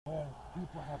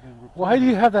People have been reporting. Why do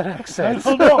you have that accent? I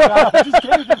don't know, God, I just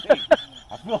gave it to me.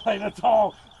 I feel like that's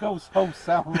all ghost hosts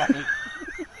sound like.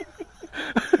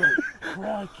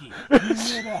 Crikey, you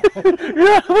hear that? You're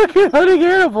not looking hunting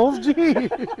animals, gee.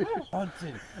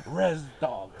 Hunting res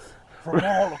dogs from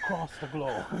all across the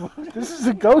globe. This is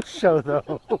a ghost show,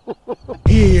 though.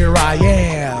 Here I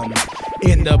am,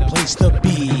 in the place to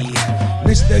be.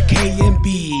 Mr. K and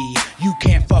B, you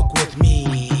can't fuck with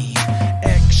me.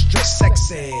 Extra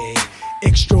sexy,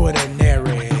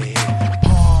 extraordinary.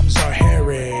 Palms are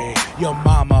hairy, your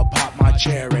mama pop my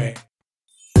cherry.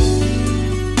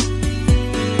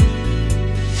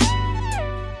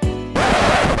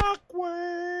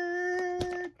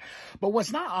 But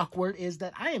what's not awkward is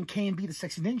that I am K&B the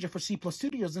Sexy Ninja for C Plus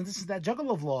Studios, and this is that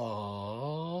Juggalo vlog.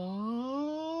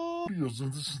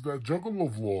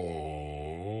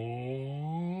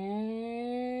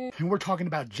 And we're talking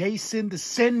about Jason the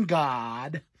Sin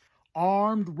God,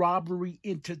 armed robbery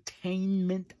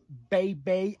entertainment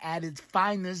baby at its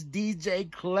finest.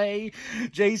 DJ Clay,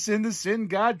 Jason the Sin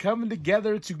God coming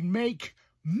together to make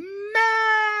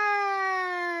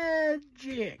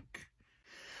magic.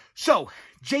 So,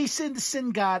 Jason the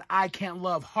Sin God, I Can't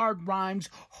Love, hard rhymes,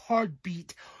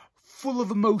 heartbeat, full of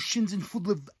emotions and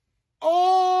full of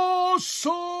awesomeness.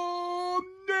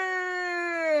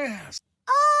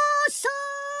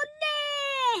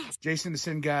 Awesomeness! Jason the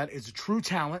Sin God is a true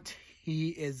talent. He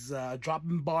is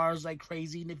dropping bars like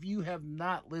crazy. And if you have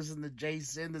not listened to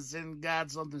Jason the Sin God,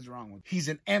 something's wrong with him. He's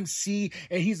an MC,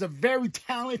 and he's a very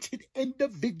talented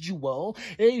individual.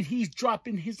 And he's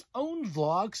dropping his own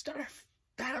vlogs that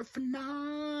are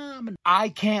phenomenal. I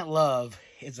Can't Love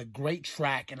is a great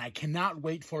track, and I cannot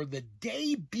wait for the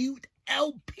debut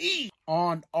LP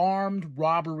on Armed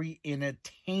Robbery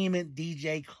Entertainment.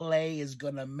 DJ Clay is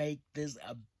gonna make this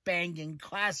a banging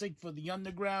classic for the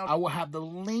underground. I will have the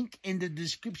link in the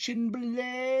description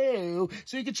below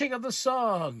so you can check out the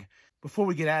song. Before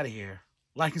we get out of here,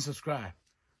 like and subscribe.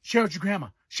 Share with your grandma.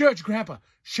 Share with your grandpa.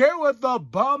 Share with the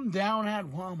bum down at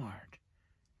Walmart.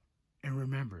 And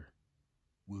remember,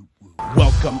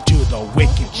 Welcome to the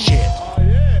wicked shit.